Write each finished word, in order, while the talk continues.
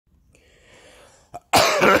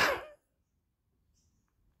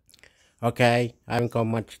Okay, I haven't got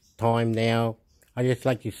much time now. I just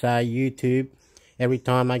like to say YouTube, every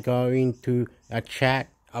time I go into a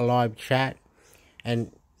live chat,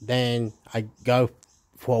 and then I go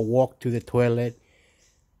for a walk to the toilet,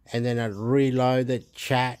 and then I reload the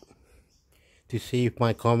chat to see if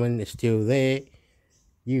my comment is still there.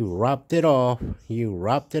 You rubbed it off. You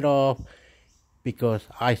rubbed it off because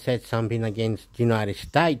I said something against United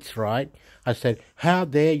States, right? I said, how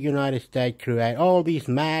dare United States create all these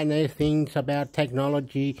madness things about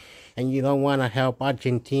technology, and you don't want to help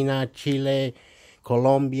Argentina, Chile,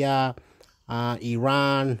 Colombia,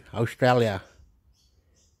 Iran, Australia.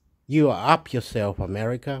 You are up yourself,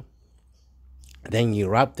 America. Then you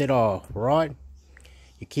rubbed it off, right?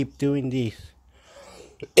 You keep doing this.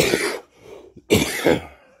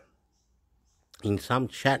 In some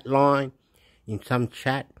chat line, in some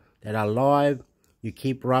chat that are live, you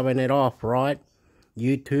keep rubbing it off, right?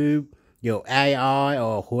 YouTube, your AI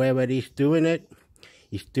or whoever is doing it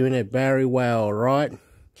very well, right?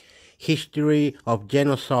 History of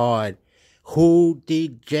genocide. Who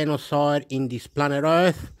did genocide in this planet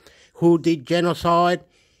Earth? Who did genocide?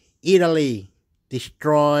 Italy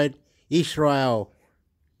destroyed Israel.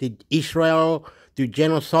 Did Israel do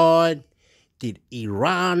genocide? Did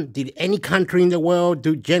Iran, did any country in the world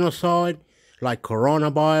do genocide? Like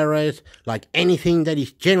coronavirus, like anything that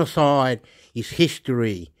is genocide is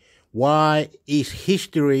history. Why is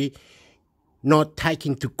history not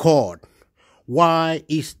taken to court? Why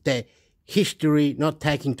is the history not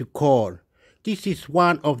taken to court? This is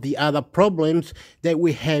one of the other problems that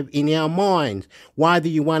we have in our minds. Why do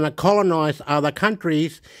you want to colonize other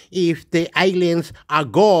countries if the aliens are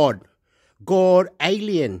God? God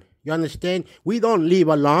alien. You understand? We don't live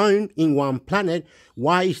alone in one planet.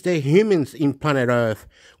 Why is there humans in planet Earth?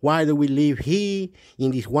 Why do we live here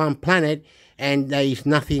in this one planet and there is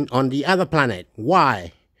nothing on the other planet?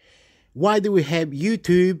 Why? Why do we have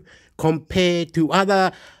YouTube compared to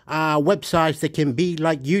other websites that can be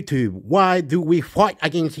like YouTube? Why do we fight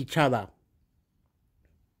against each other?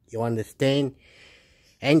 You understand?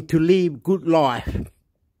 And to live good life,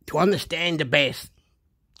 to understand the best.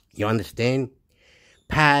 You understand?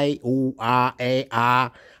 What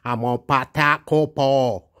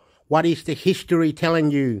is the history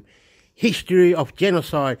telling you? History of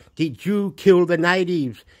genocide. Did you kill the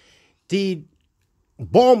natives? Did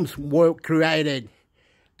bombs were created?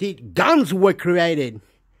 Did guns were created?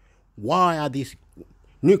 Why are these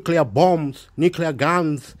nuclear bombs, nuclear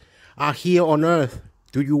guns are here on Earth?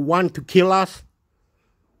 Do you want to kill us?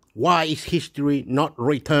 Why is history not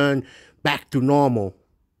returned back to normal?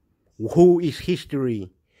 Who is history?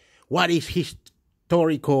 What is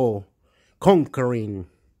historical conquering?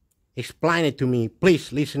 Explain it to me.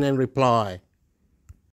 Please listen and reply.